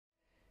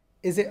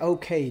Is it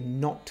okay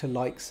not to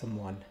like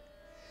someone?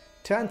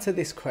 To answer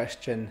this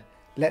question,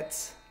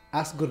 let's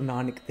ask Guru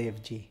Nanak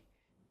Dev Ji.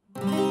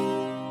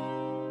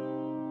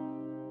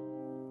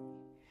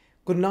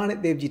 Guru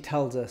Nanak Dev Ji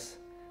tells us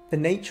the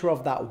nature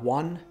of that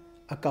one,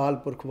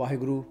 Akal Purkh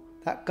Vaheguru,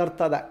 that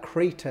Karta, that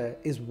creator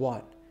is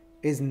what?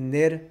 Is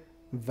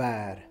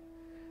Nirvair.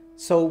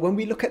 So when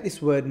we look at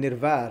this word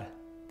Nirvair,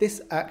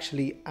 this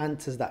actually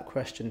answers that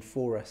question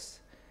for us.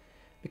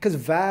 Because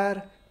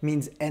Vair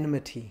means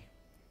enmity.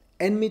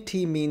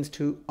 Enmity means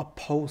to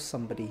oppose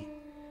somebody.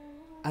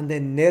 And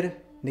then Nir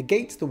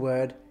negates the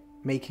word,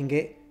 making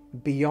it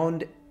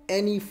beyond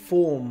any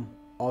form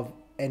of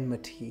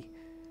enmity.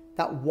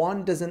 That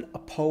one doesn't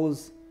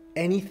oppose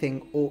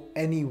anything or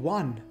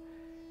anyone,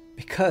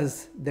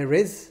 because there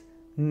is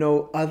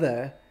no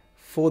other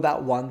for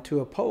that one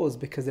to oppose,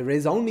 because there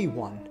is only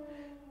one.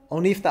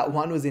 Only if that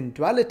one was in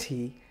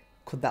duality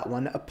could that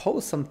one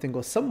oppose something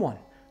or someone,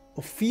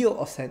 or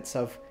feel a sense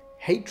of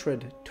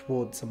hatred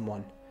towards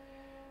someone.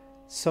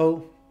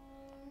 So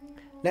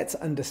let's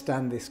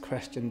understand this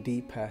question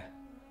deeper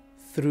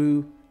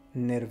through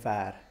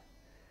Nirvair.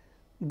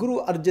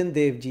 Guru Arjan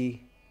Dev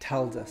Ji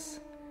tells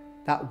us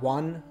that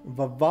one,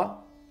 Vavva,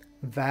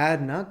 Vair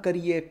na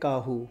kariye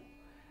kahu.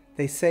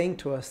 They're saying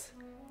to us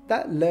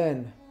that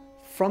learn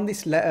from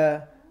this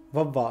letter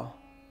Vavva,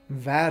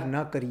 Vair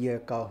na kariye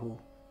kahu.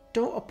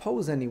 Don't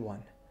oppose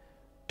anyone.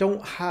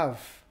 Don't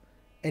have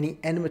any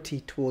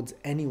enmity towards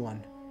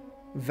anyone.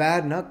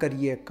 Vair na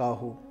kariye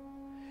kahu.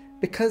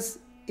 Because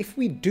if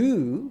we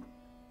do,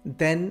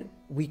 then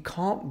we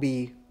can't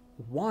be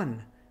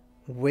one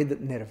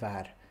with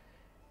Nirvair.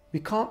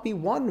 We can't be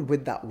one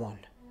with that one,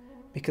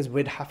 because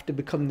we'd have to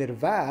become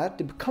Nirvair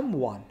to become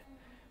one.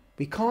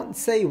 We can't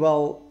say,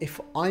 well, if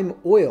I'm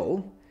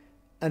oil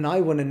and I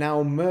want to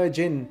now merge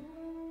in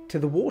to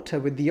the water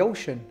with the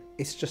ocean,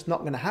 it's just not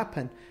going to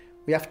happen.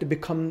 We have to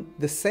become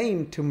the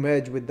same to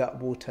merge with that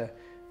water.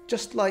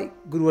 Just like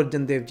Guru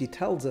Arjan Dev Ji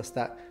tells us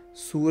that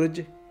Suraj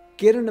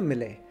kiran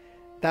mile,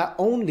 that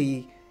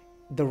only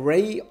the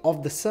ray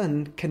of the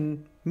sun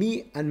can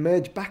meet and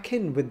merge back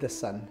in with the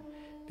sun,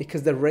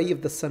 because the ray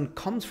of the sun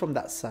comes from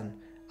that sun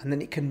and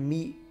then it can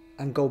meet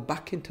and go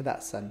back into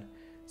that sun.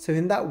 So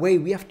in that way,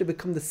 we have to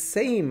become the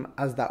same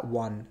as that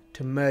one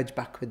to merge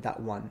back with that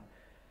one.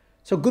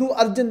 So Guru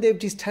Arjan Dev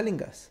Ji is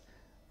telling us,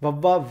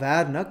 Vavva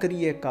vair na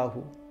kariye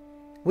kahu.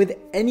 With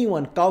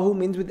anyone, kahu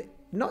means with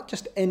not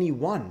just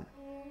anyone.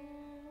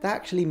 That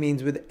actually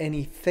means with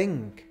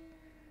anything.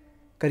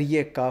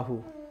 Kariye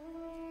kahu.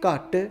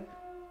 Kat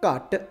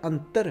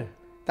antar.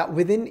 That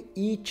within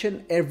each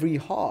and every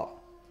heart,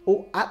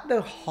 or at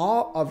the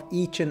heart of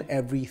each and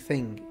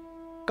everything.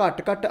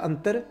 Kat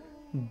antar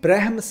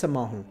Brahm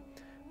samahu.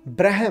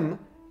 Brahm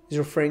is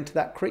referring to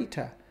that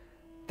crater.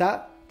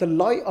 That the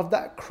light of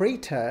that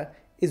crater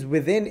is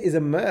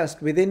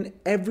immersed within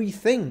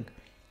everything.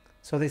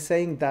 So they're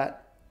saying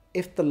that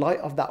if the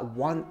light of that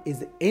one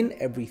is in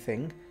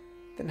everything,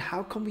 then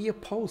how can we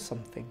oppose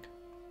something?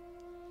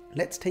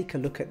 Let's take a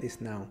look at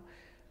this now.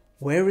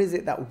 Where is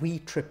it that we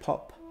trip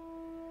up?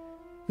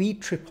 We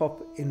trip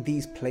up in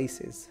these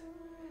places.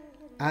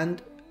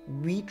 And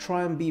we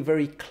try and be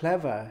very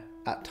clever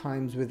at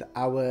times with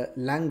our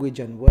language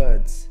and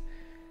words.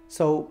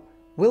 So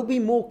we'll be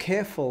more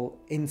careful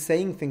in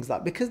saying things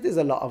like, because there's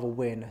a lot of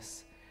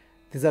awareness,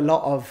 there's a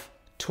lot of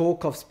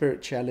talk of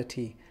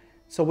spirituality.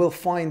 So we'll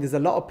find there's a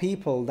lot of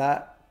people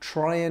that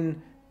try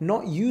and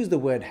not use the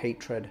word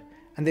hatred,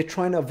 and they're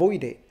trying to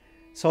avoid it.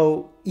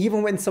 So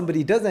even when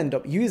somebody does end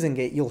up using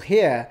it, you'll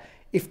hear,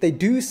 if they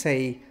do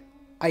say,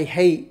 I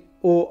hate,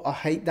 or I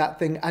hate that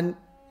thing, and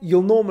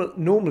you'll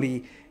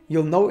normally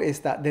you'll notice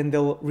that then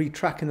they'll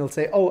retract and they'll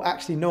say, oh,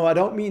 actually, no, I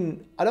don't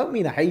mean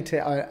I hate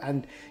it.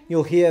 And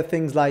you'll hear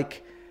things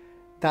like,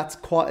 that's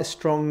quite a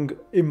strong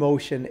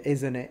emotion,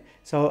 isn't it?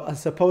 So I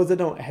suppose I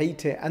don't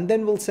hate it. And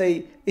then we'll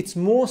say, it's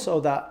more so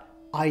that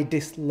I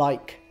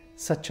dislike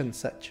such and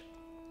such.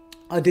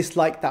 I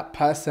dislike that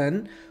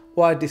person,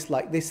 or I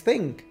dislike this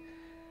thing.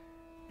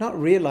 Not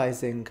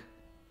realizing,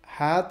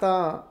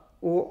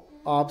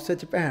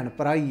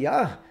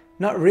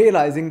 not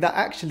realizing that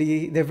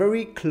actually they're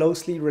very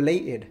closely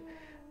related.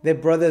 They're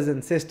brothers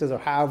and sisters, or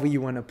however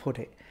you want to put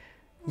it.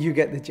 You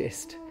get the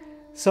gist.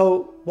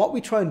 So what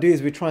we try and do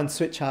is we try and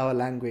switch our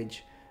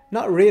language,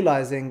 not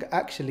realizing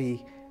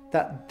actually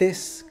that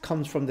this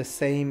comes from the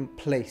same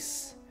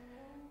place.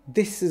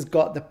 This has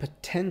got the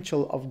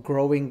potential of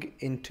growing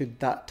into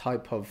that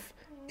type of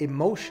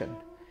emotion,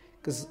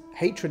 because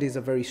hatred is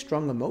a very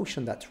strong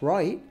emotion, that's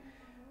right.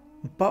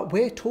 But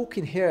we're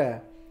talking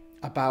here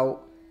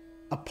about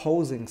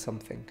opposing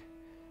something.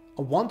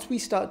 And once we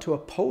start to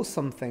oppose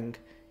something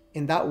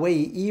in that way,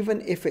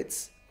 even if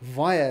it's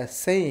via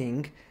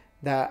saying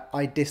that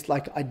I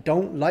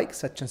don't like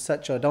such and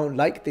such, or I don't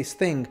like this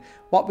thing,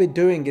 what we're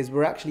doing is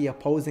we're actually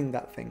opposing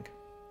that thing.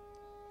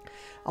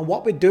 And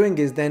what we're doing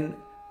is then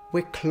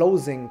we're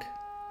closing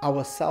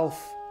ourselves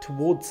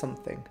towards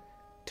something,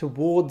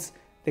 towards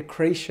the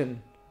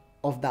creation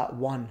of that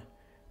one,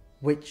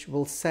 which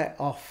will set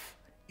off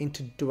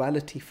into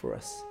duality for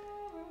us.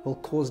 will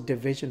cause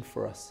division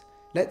for us.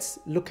 Let's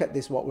look at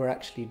this, what we're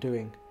actually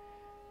doing.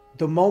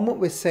 The moment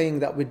we're saying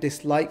that we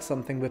dislike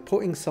something, we're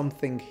putting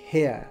something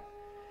here.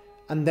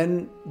 And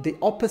then the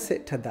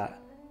opposite to that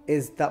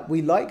is that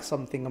we like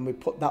something and we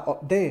put that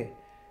up there.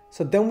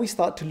 So then we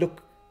start to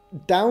look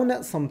down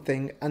at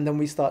something and then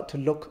we start to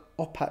look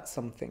up at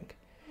something.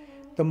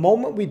 The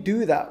moment we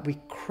do that, we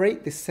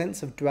create this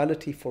sense of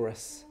duality for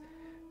us.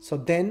 So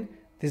then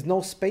there's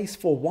no space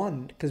for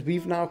one, because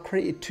we've now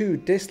created two,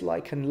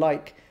 dislike and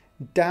like,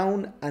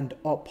 down and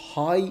up,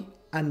 high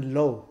and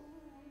low.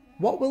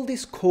 What will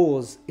this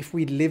cause if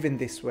we live in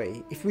this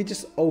way? If we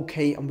just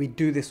okay and we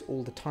do this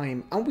all the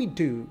time, and we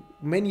do,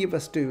 many of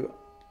us do.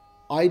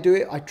 I do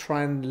it, I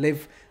try and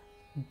live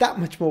that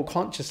much more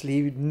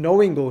consciously,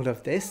 knowing all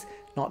of this,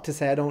 not to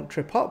say I don't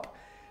trip up,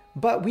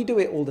 but we do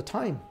it all the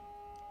time.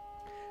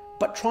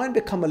 But try and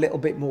become a little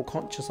bit more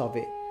conscious of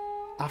it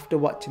after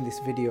watching this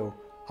video,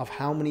 of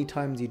how many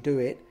times you do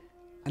it.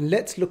 And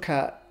let's look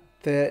at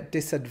the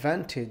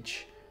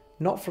disadvantage,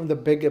 not from the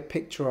bigger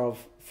picture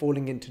of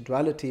falling into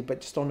duality, but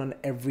just on an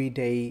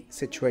everyday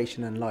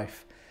situation in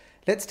life.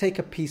 Let's take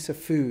a piece of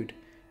food.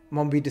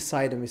 When we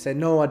decide and we say,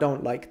 no, I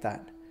don't like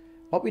that.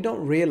 What we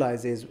don't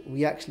realize is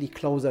we actually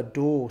close a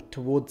door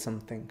towards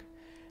something.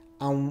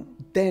 And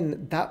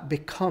then that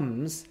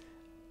becomes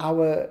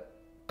our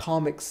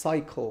karmic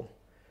cycle.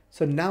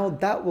 So now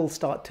that will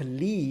start to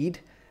lead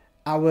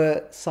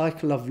our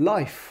cycle of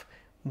life.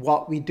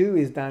 What we do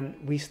is then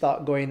we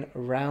start going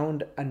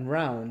round and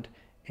round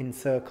in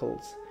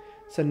circles.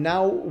 So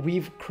now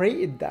we've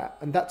created that,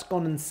 and that's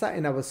gone and sat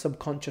in our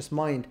subconscious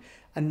mind.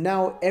 And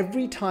now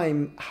every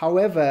time,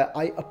 however,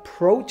 I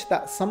approach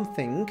that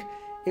something,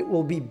 it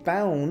will be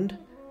bound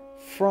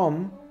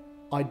from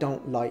I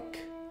don't like.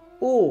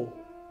 Or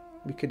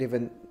we could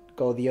even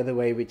go the other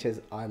way, which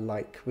is I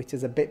like, which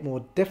is a bit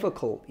more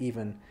difficult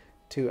even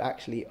to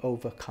actually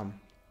overcome.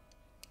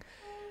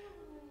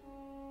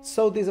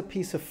 So there's a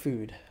piece of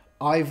food.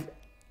 I've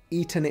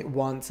eaten it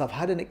once, I've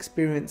had an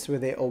experience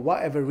with it or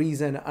whatever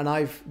reason, and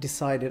I've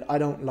decided I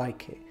don't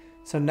like it.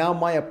 So now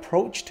my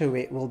approach to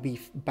it will be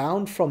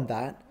bound from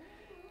that,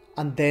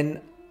 and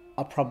then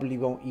I probably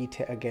won't eat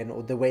it again,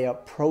 or the way I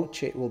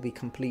approach it will be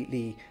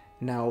completely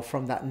now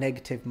from that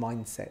negative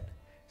mindset.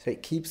 So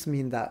it keeps me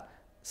in that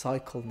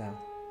cycle now.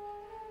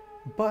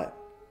 But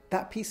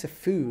that piece of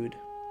food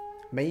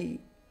may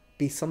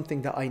be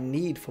something that I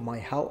need for my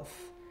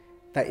health,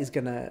 that is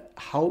going to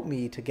help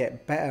me to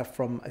get better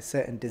from a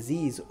certain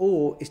disease,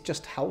 or it's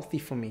just healthy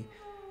for me,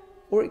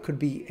 or it could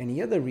be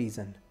any other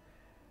reason.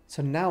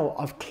 So now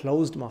I've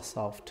closed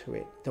myself to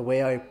it. The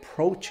way I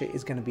approach it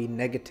is going to be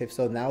negative.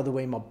 So now the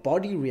way my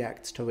body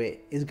reacts to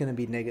it is going to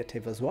be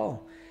negative as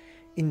well.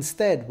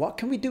 Instead, what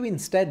can we do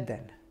instead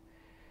then?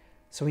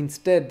 So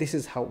instead, this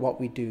is what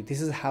we do.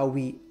 This is how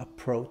we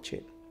approach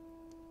it.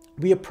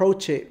 We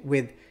approach it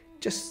with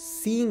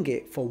just seeing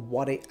it for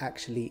what it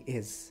actually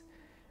is,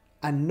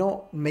 and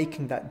not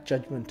making that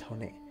judgment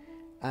on it.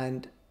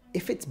 And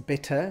if it's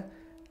bitter,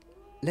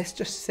 let's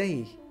just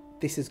say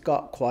this has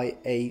got quite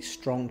a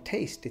strong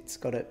taste. It's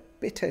got a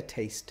bitter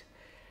taste.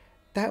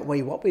 That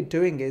way, what we're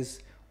doing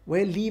is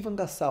we're leaving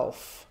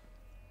ourselves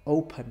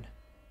open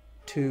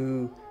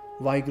to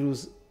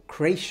Vaheguru's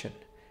creation.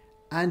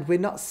 And we're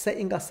not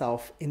setting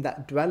ourselves in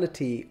that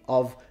duality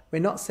of, we're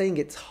not saying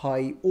it's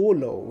high or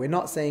low. We're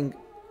not saying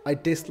I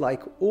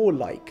dislike or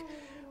like.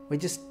 We're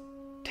just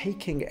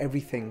taking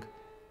everything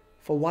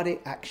for what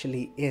it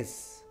actually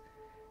is.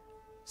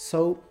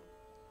 So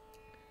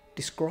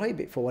describe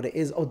it for what it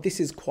is. Oh, this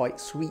is quite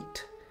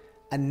sweet.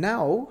 And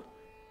now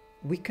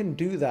we can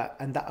do that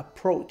and that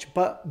approach,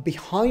 but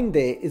behind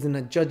there isn't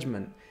a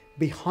judgment.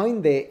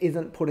 Behind there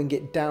isn't putting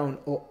it down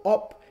or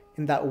up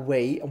in that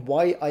way. And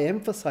why I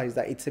emphasize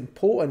that it's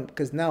important,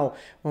 because now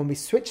when we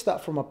switch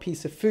that from a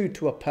piece of food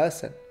to a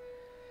person,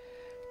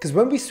 because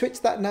when we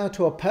switch that now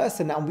to a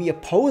person and we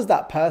oppose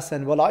that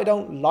person, well, I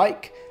don't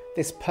like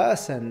this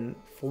person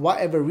for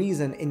whatever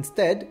reason.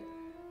 Instead,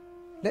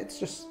 let's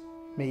just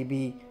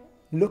maybe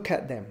look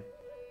at them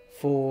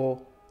for,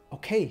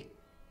 okay,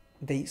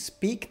 they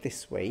speak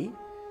this way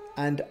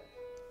and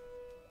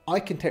I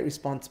can take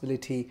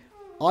responsibility.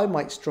 I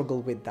might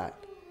struggle with that,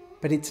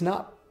 but it's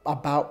not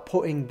about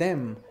putting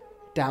them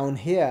down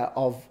here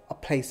of a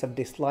place of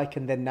dislike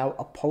and then now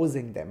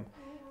opposing them,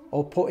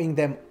 or putting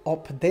them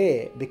up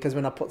there, because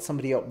when I put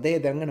somebody up there,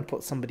 then I'm going to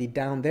put somebody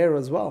down there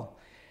as well.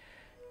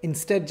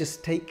 Instead,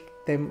 just take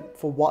them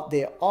for what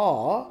they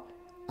are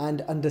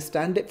and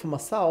understand it for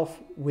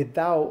myself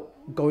without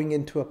going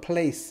into a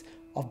place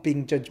of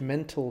being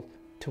judgmental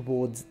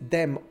towards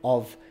them,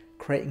 of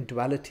creating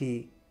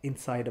duality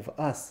inside of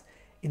us.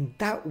 In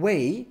that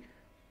way,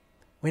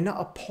 we're not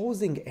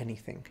opposing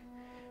anything.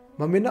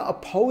 When we're not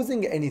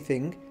opposing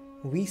anything,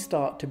 we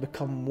start to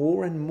become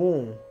more and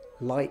more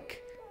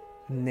like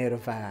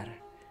Nirvair.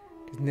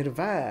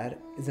 Nirvair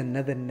is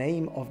another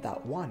name of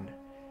that one.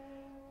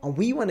 And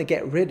we want to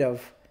get rid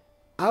of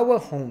our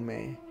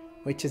home,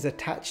 which is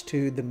attached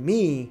to the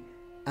me,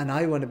 and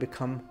I want to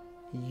become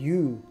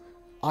you.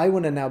 I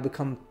want to now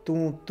become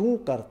tu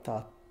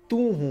karta,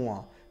 tu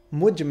hua,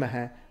 Muj mein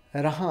hai,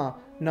 raha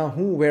na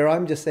hu, where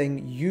I'm just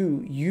saying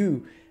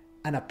you,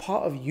 and a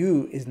part of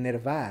you is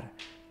Nirvair.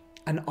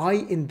 And I,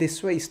 in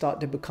this way,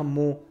 start to become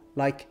more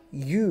like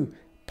you.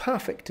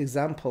 Perfect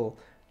example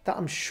that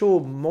I'm sure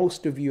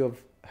most of you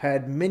have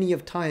heard many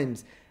of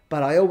times,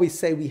 but I always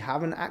say we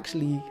haven't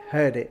actually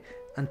heard it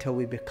until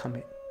we become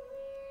it.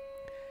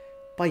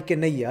 Bhai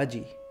Kanhaiya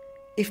ji,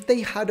 if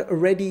they had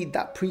already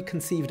that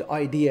preconceived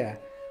idea,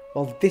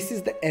 well, this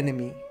is the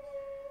enemy,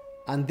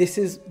 and this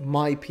is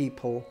my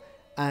people,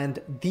 and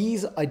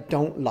these I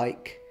don't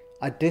like,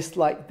 I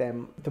dislike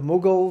them, the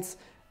Mughals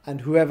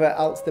and whoever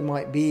else there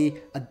might be,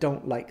 I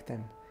don't like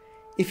them.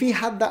 If he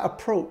had that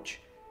approach,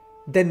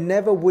 then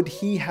never would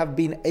he have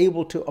been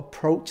able to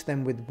approach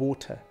them with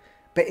water.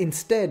 But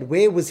instead,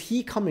 where was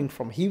he coming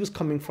from? He was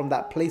coming from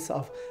that place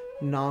of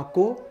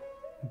Nako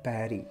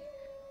Bari,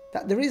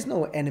 that there is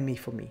no enemy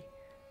for me.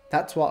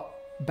 That's what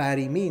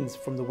Bari means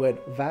from the word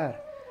Var.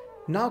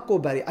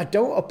 Nako Bari, I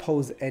don't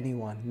oppose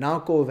anyone.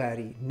 Nako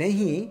Bari,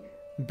 Nahi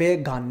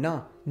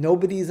Begana,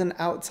 nobody is an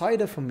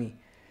outsider for me.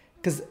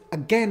 Because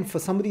again, for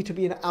somebody to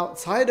be an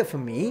outsider for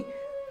me,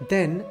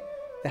 then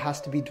there has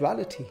to be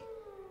duality.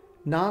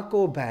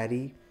 Nako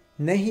Bari,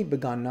 Nahi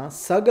Begana,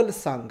 Sagal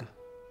Sang,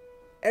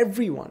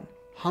 everyone.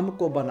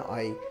 Hamko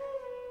Banai,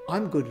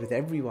 I'm good with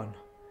everyone.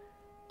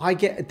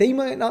 They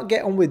might not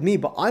get on with me,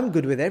 but I'm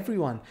good with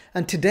everyone.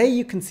 And today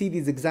you can see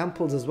these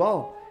examples as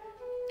well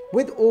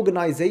with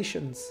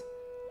organizations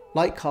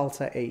like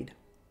Khalsa Aid.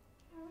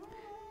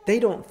 They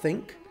don't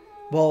think,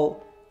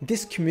 well,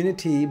 this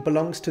community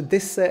belongs to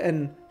this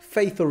certain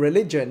faith or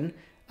religion,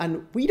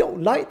 and we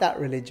don't like that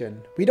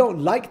religion. We don't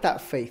like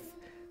that faith.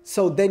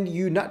 So then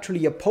you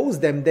naturally oppose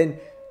them. Then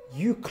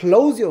you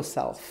close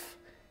yourself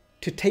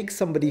to take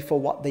somebody for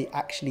what they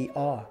actually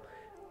are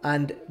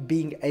and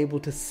being able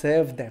to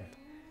serve them.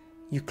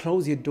 You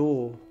close your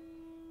door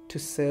to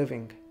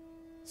serving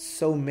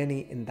so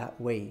many in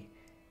that way.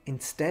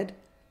 Instead,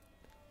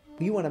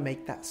 we want to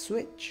make that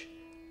switch,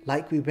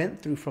 like we went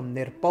through from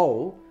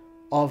Nirpao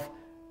of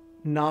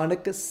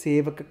Nanak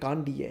Sevak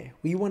Kandiye.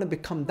 We want to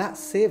become that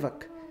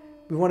Sevak.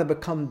 We want to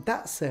become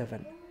that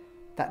servant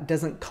that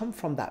doesn't come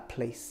from that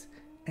place.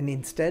 And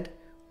instead,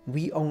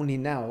 we only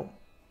now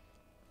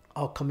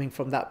are coming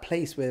from that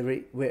place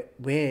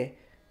where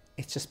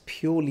it's just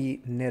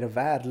purely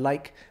Nirvair,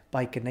 like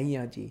Bhai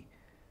Kanhaiya ji,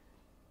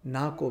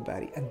 Nako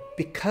Bari. And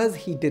because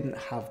he didn't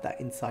have that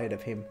inside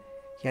of him,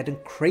 he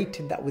hadn't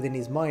created that within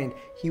his mind,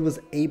 he was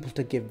able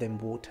to give them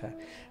water.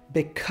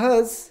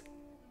 Because,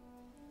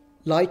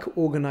 like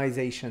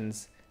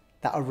organizations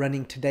that are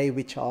running today,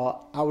 which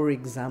are our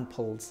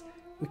examples,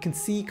 we can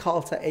see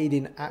Khalsa Aid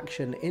in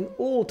action in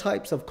all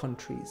types of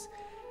countries,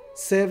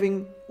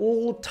 serving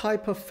all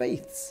type of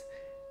faiths.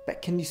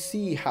 But can you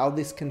see how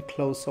this can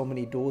close so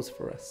many doors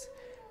for us?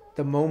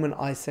 The moment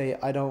I say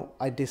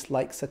I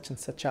dislike such and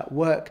such at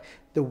work,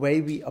 the way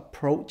we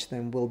approach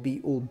them will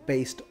be all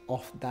based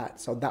off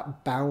that. So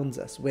that bounds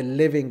us. We're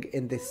living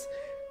in this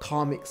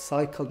karmic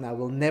cycle now.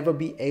 We'll never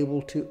be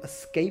able to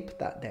escape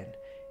that then.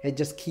 It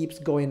just keeps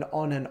going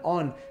on and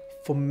on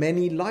for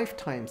many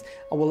lifetimes.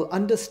 And we'll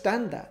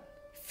understand that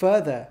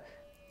further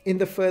in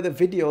the further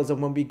videos,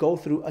 and when we go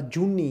through a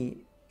journey,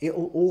 it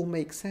will all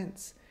make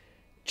sense.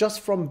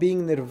 Just from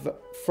being there,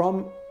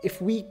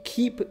 if we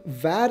keep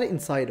Var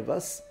inside of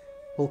us,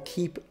 we'll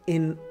keep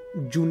in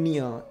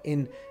Junia,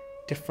 in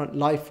different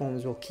life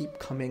forms, will keep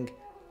coming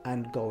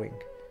and going.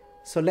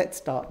 So let's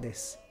start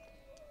this.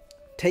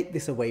 Take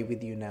this away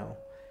with you now.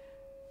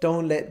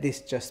 Don't let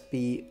this just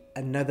be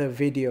another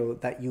video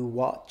that you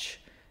watch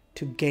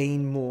to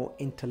gain more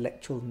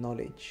intellectual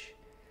knowledge.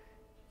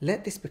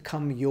 Let this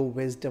become your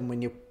wisdom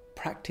when you're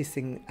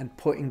practicing and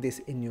putting this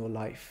in your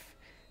life.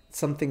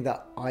 Something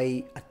that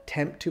I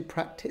attempt to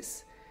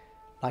practice.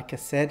 Like I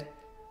said,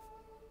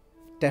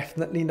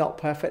 definitely not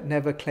perfect,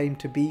 never claim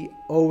to be,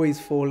 always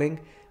falling.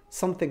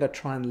 Something I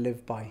try and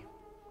live by.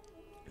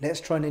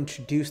 Let's try and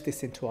introduce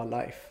this into our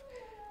life.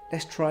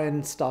 Let's try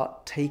and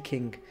start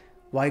taking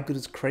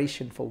Waheguru's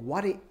creation for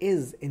what it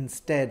is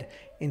instead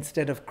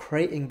of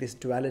creating this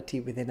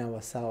duality within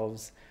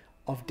ourselves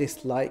of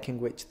disliking,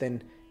 which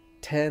then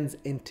turns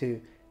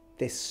into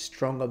this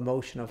strong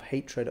emotion of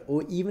hatred,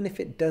 or even if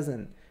it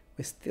doesn't,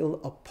 we're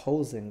still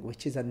opposing,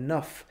 which is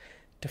enough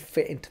to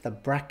fit into the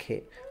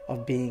bracket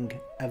of being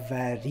a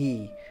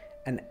vari,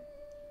 and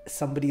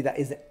somebody that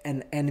is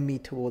an enemy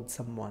towards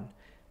someone,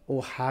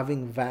 or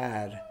having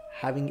var,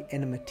 having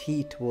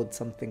enmity towards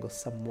something or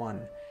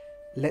someone.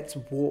 Let's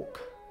walk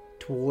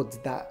towards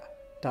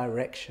that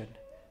direction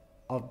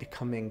of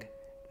becoming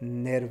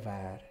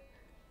Nirvair.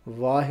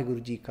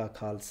 Vaheguru Ji Ka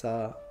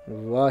Khalsa,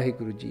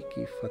 Vaheguru Ji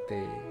Ki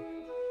Fateh.